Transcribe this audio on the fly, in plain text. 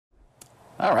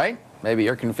All right. Maybe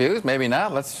you're confused, maybe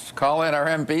not. Let's call in our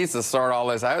MPs to sort all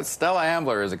this out. Stella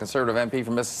Ambler is a Conservative MP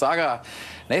from Mississauga.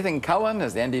 Nathan Cullen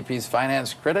is the NDP's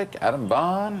finance critic. Adam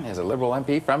Bond is a Liberal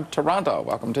MP from Toronto.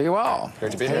 Welcome to you all.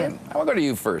 Great to be here. I will go to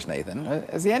you first, Nathan.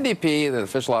 Is the NDP, the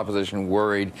official opposition,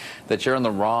 worried that you're on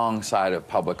the wrong side of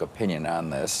public opinion on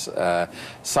this,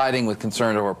 siding with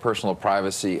concern over personal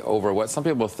privacy over what some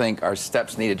people think are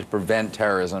steps needed to prevent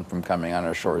terrorism from coming on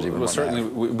our shores? Even well, certainly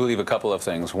we believe a couple of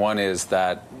things. One is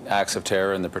that acts of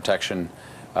terror and the protection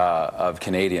of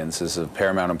Canadians is of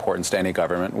paramount importance to any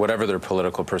government, whatever their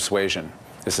political persuasion.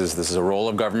 This is a role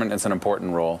of government. It's an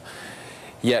important role.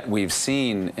 Yet we've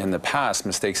seen in the past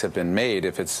mistakes have been made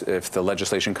if the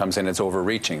legislation comes in, it's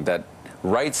overreaching, that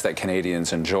rights that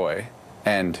Canadians enjoy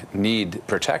and need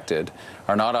protected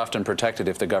are not often protected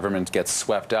if the government gets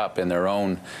swept up in their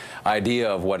own idea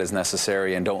of what is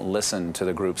necessary and don't listen to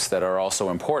the groups that are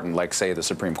also important, like, say, the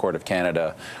Supreme Court of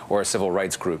Canada or civil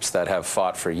rights groups that have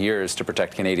fought for years to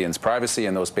protect Canadians' privacy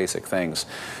and those basic things.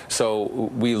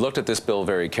 So we looked at this bill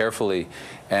very carefully,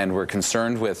 and we're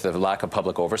concerned with the lack of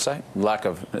public oversight,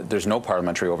 there's no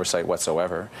parliamentary oversight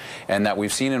whatsoever, and that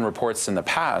we've seen in reports in the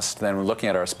past, then we're looking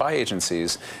at our spy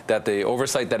agencies, that the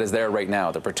oversight that is there right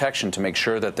now, the protection to make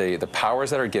sure that the powers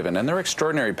that are given, and they're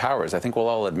extraordinary powers, I think we'll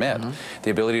all admit,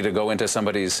 the ability to go into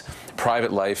somebody's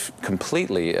private life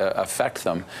completely, affect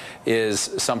them, is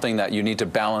something that you need to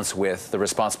balance with the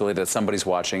responsibility that somebody's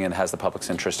watching and has the public's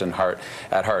interest at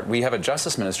heart. We have a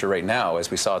justice minister right now,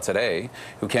 as we saw today,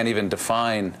 who can't even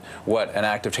define what an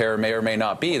act of terror may or may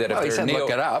not be. That if he said, look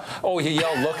it up. Oh, he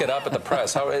yelled, look it up at the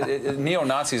press. How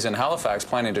neo-Nazis in Halifax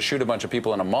planning to shoot a bunch of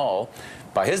people in a mall,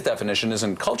 by his definition,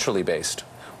 isn't culturally based.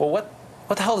 Well, what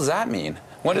the hell does that mean?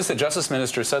 When does the Justice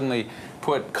Minister suddenly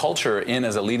put culture in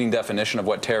as a leading definition of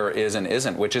what terror is and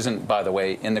isn't, which isn't, by the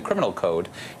way, in the criminal code?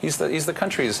 He's the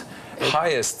country's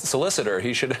highest solicitor.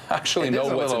 He should actually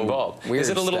know what's involved. Weird, is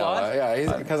it a little odd?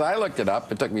 Yeah, because I looked it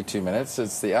up. It took me 2 minutes.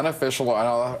 It's the unofficial or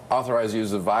unauthorized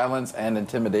use of violence and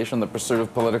intimidation in the pursuit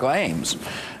of political aims.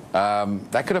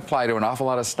 That could apply to an awful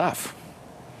lot of stuff.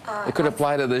 It could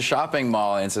apply to the shopping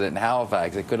mall incident in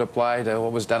Halifax. It could apply to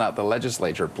what was done at the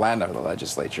legislature, planned out of the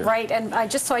legislature. Right, and I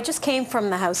just came from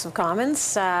the House of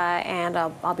Commons, and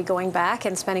I'll be going back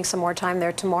and spending some more time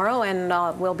there tomorrow, and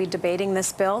we'll be debating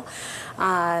this bill,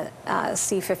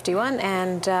 C-51,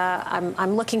 and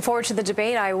I'm looking forward to the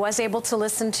debate. I was able to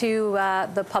listen to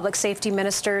the Public Safety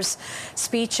Minister's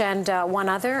speech and one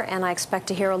other, and I expect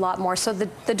to hear a lot more. So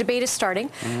the debate is starting.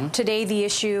 Today, the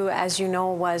issue, as you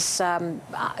know, was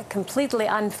completely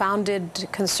unfounded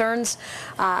concerns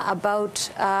about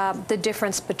the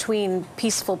difference between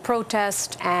peaceful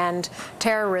protest and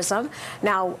terrorism.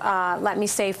 Now, let me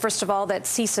say, first of all, that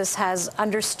CSIS has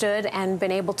understood and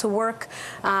been able to work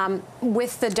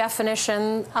with the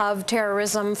definition of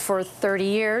terrorism for 30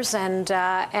 years, and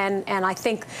I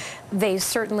think they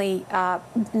certainly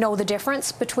know the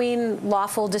difference between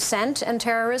lawful dissent and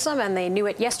terrorism, and they knew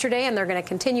it yesterday, and they're going to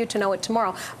continue to know it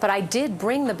tomorrow. But I did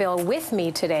bring the bill with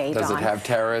me today, Does Don. it have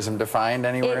terrorism defined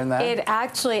anywhere in that? It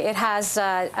has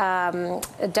a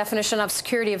definition of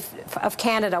security of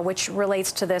Canada, which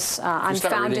relates to this unfounded fear.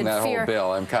 Start reading that whole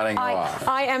bill. I'm cutting you off.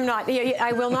 I am not.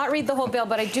 I will not read the whole bill,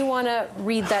 but I do want to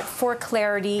read that for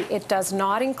clarity. It does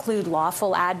not include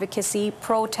lawful advocacy,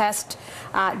 protest,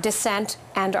 dissent,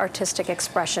 and artistic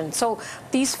expression. So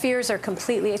these fears are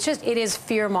completely, it is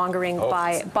fear-mongering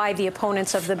by the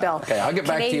opponents of the bill. Okay, I'll get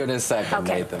back to you in a second,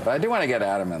 Nathan. But I do want to get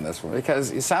Adam on this one,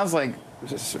 because it sounds like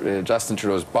Justin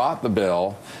Trudeau's bought the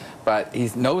bill, but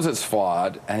he knows it's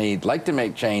flawed, and he'd like to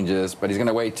make changes, but he's going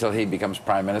to wait till he becomes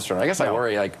Prime Minister. And I guess I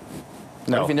worry, like,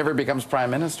 what if he never becomes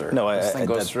Prime Minister? No, this thing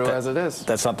goes through as it is.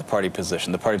 That's not the party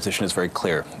position. The party position is very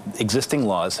clear. Existing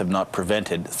laws have not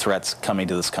prevented threats coming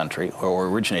to this country or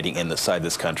originating inside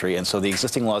this country, and so the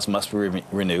existing laws must be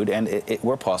renewed and,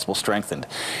 where possible, strengthened.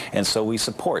 And so we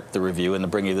support the review and the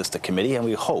bringing of this to committee, and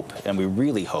we hope, and we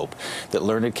really hope, that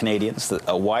learned Canadians, that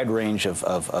a wide range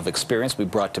of experience be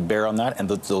brought to bear on that, and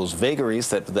that those vagaries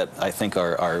that I think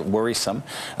are worrisome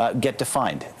get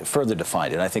defined, further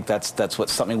defined. And I think that's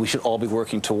something we should all be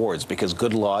working towards, because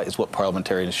good law is what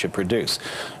parliamentarians should produce.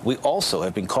 We also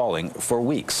have been calling for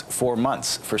weeks, for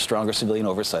months, for stronger civilian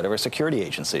oversight of our security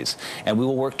agencies, and we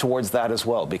will work towards that as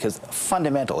well, because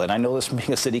fundamental, and I know this from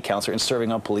being a city councillor and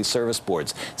serving on police service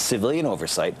boards, civilian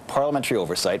oversight, parliamentary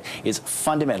oversight is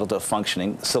fundamental to a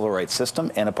functioning civil rights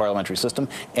system and a parliamentary system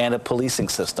and a policing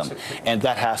system, and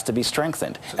that has to be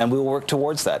strengthened, and we will work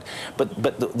towards that. But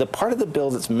the part of the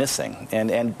bill that's missing,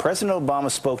 and President Obama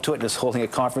spoke to it and is holding a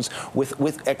conference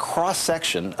with a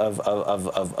cross-section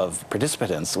of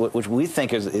participants, which we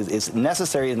think is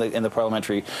necessary in the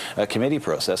parliamentary committee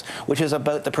process, which is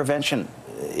about the prevention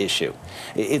issue.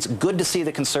 It's good to see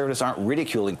that Conservatives aren't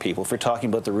ridiculing people for talking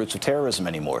about the roots of terrorism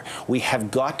anymore. We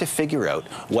have got to figure out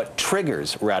what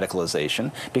triggers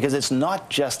radicalization, because it's not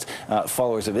just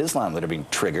followers of Islam that are being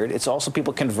triggered, it's also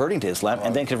people converting to Islam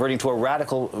and then converting to a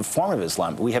radical form of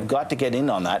Islam. We have got to get in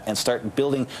on that and start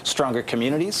building stronger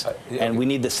communities, and we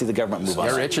need to see the government move on.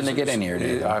 You're itching to get in here,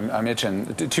 dude. I'm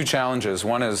itching. Two challenges.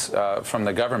 One is from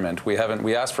the government. We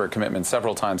asked for a commitment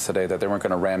several times today that they weren't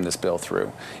going to ram this bill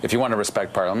through. If you want to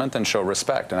respect Parliament, then show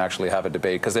respect and actually have a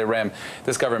debate, because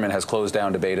this government has closed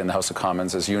down debate in the House of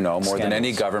Commons, as you know, more than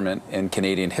any government in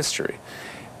Canadian history.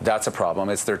 That's a problem.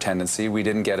 It's their tendency. We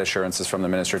didn't get assurances from the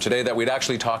minister today that we'd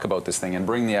actually talk about this thing and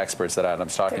bring the experts that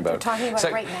Adam's talking about. They're talking about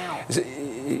it right now.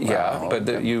 Yeah,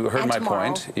 but you heard my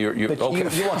point. You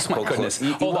want support closure.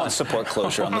 You want support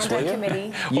closure on this, will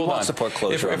you? You want support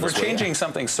closure on this, if we're changing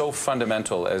something so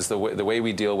fundamental as the way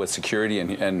we deal with security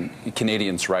and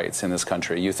Canadians' rights in this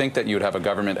country, you think that you'd have a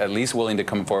government at least willing to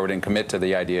come forward and commit to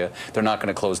the idea they're not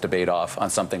going to close debate off on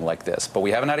something like this. But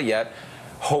we haven't had it yet.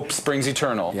 Hope springs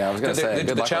eternal. Yeah, I was going to say,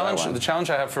 the challenge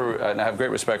I have and I have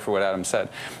great respect for what Adam said,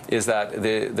 is that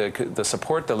the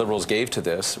support the Liberals gave to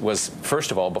this was, first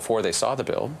of all, before they saw the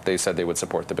bill, they said they would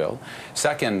support the bill.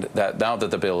 Second, that now that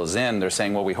the bill is in, they're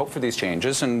saying, well, we hope for these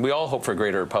changes, and we all hope for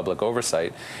greater public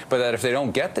oversight, but that if they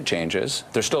don't get the changes,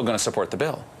 they're still going to support the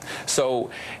bill. So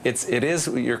it is.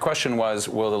 Your question was,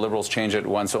 will the Liberals change it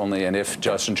once only, and if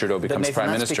Justin Trudeau becomes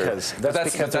Prime Minister?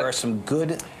 That's because there are some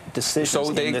good decisions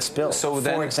in this bill.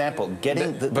 For example,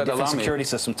 getting the different security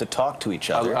systems to talk to each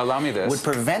other would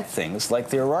prevent things like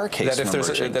the Arar case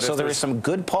emerging. So there is some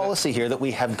good policy here that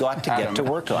we have got to get to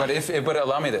work on. But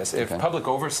allow me this. If public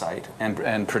oversight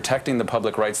and protecting the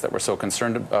public rights that we're so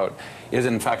concerned about is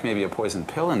in fact maybe a poison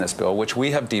pill in this bill, which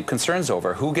we have deep concerns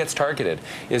over. Who gets targeted?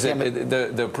 Is it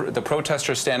the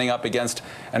protesters standing up against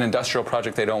an industrial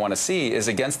project they don't want to see is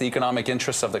against the economic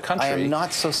interests of the country? I am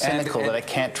not so cynical that I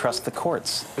can't trust the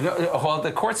courts. Well,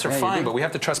 the courts are fine, but we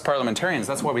have to trust parliamentarians.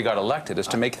 That's why we got elected, is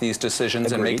to make these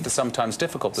decisions and make the sometimes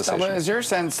difficult decisions. Stella, is your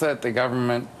sense that the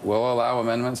government will allow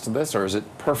amendments to this, or is it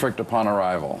perfect upon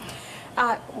arrival?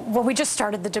 Well, we just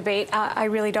started the debate. I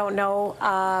really don't know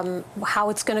how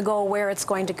it's going to go, where it's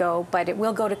going to go, but it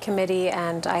will go to committee,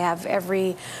 and I have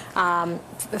every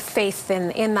faith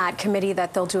in that committee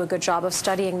that they'll do a good job of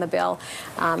studying the bill,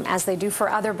 as they do for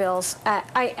other bills.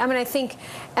 I mean, I think,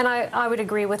 and I would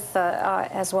agree with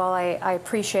as well. I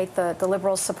appreciate the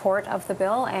Liberals' support of the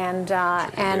bill, and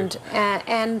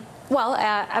well,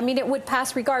 I mean, it would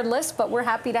pass regardless, but we're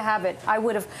happy to have it. I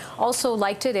would have also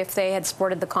liked it if they had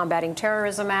supported the Combating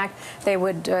Terrorism Act. They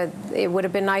would. It would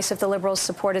have been nice if the Liberals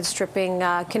supported stripping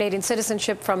Canadian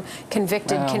citizenship from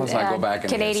convicted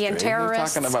Canadian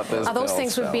terrorists. Those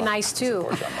things would be nice too.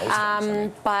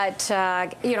 But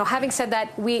you know, having said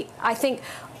that, I think.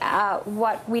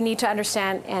 What we need to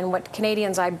understand, and what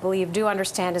Canadians, I believe, do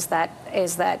understand, is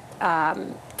that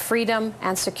freedom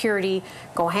and security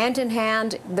go hand in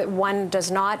hand. That one does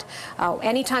not.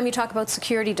 Anytime you talk about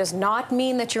security, does not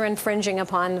mean that you're infringing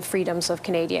upon the freedoms of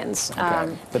Canadians.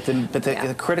 But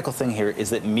the critical thing here is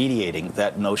that mediating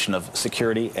that notion of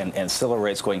security and civil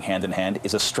rights going hand in hand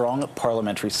is a strong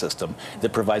parliamentary system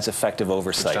that provides effective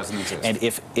oversight. Which doesn't exist. And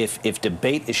if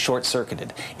debate is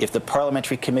short-circuited, if the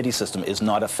parliamentary committee system is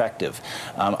not effective,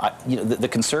 you know, the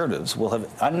Conservatives will have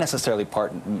unnecessarily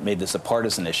made this a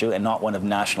partisan issue and not one of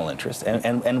national interest,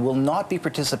 and will not be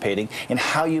participating in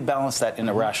how you balance that in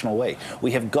a rational way.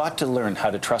 We have got to learn how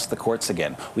to trust the courts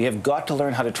again. We have got to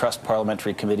learn how to trust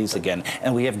parliamentary committees again,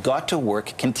 and we have got to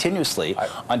work continuously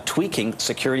on tweaking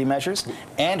security measures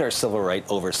and our civil right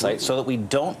oversight so that we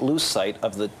don't lose sight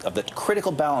of the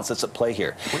critical balance that's at play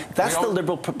here. That's the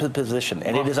Liberal position,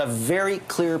 and it is a very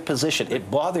clear position.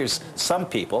 It bothers some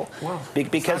people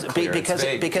because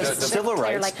civil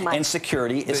rights and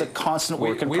security is a constant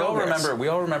work in progress. We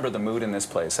all remember the mood in this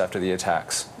place after the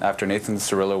attacks, after Nathan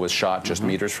Cirillo was shot just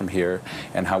meters from here,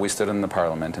 and how we stood in the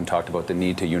Parliament and talked about the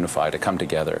need to unify, to come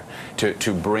together,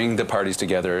 to bring the parties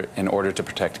together in order to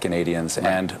protect Canadians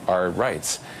and our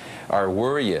rights. Our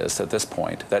worry is, at this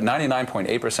point, that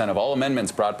 99.8% of all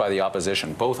amendments brought by the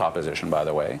opposition, both opposition, by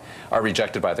the way, are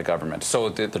rejected by the government. So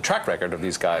the track record of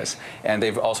these guys, and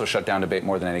they've also shut down debate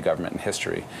more than any government in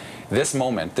history. This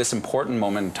moment, this important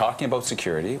moment, talking about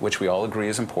security, which we all agree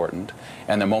is important,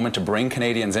 and the moment to bring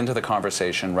Canadians into the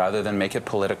conversation rather than make it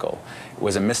political,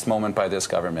 was a missed moment by this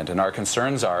government. And our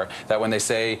concerns are that when they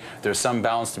say there's some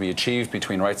balance to be achieved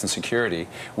between rights and security,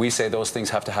 we say those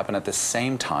things have to happen at the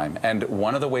same time. And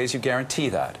one of the ways you guarantee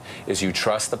that is you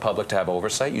trust the public to have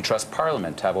oversight, you trust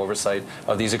Parliament to have oversight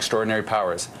of these extraordinary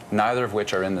powers, neither of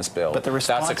which are in this bill. But the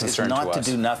response That's a concern is not to us.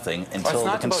 do nothing until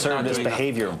the Conservatives'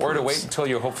 behavior improves. Or to wait until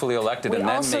you're hopefully elected and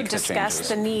then make the changes. We also discussed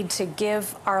the need to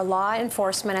give our law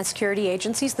enforcement and security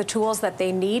agencies the tools that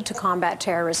they need to combat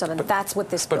terrorism, and that's what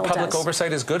this bill does. But public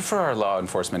oversight is good for our law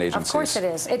enforcement agencies. Of course it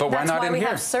is. But why not in here?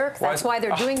 That's why we have CERC. That's why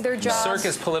they're doing their jobs. CERC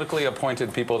is politically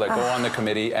appointed people that go on the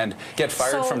committee and get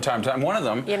fired from time to time. One of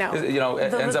them,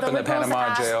 ends up in the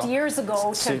Panama jail. Years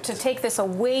ago to take this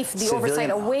away, the oversight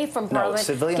away from Parliament,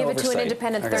 give it to an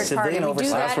independent third party. We do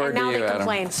that, and now they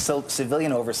complain. So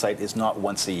civilian oversight is not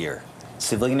once a year.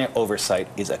 Civilian oversight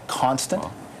is a constant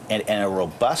and a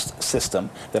robust system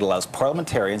that allows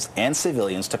parliamentarians and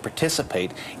civilians to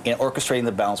participate in orchestrating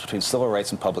the balance between civil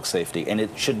rights and public safety. And it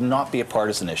should not be a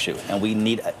partisan issue. And we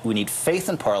need faith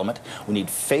in Parliament. We need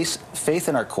faith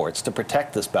in our courts to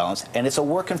protect this balance. And it's a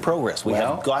work in progress. We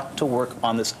have got to work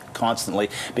on this constantly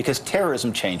because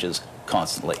terrorism changes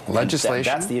constantly.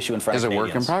 Legislation that's the issue in front is of a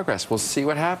Canadians. work in progress. We'll see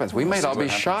what happens. We might all be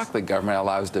shocked that government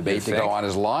allows debate to go on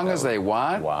as long as they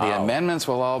want. The amendments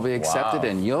will all be accepted,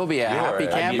 and you'll be a happy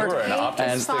camper. You're an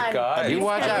optimistic guy. You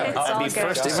watch out. I'll be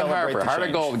first to Stephen celebrate Harper, the heart of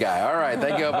change. gold guy. All right,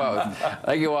 thank you both.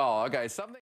 Thank you all. Okay, something.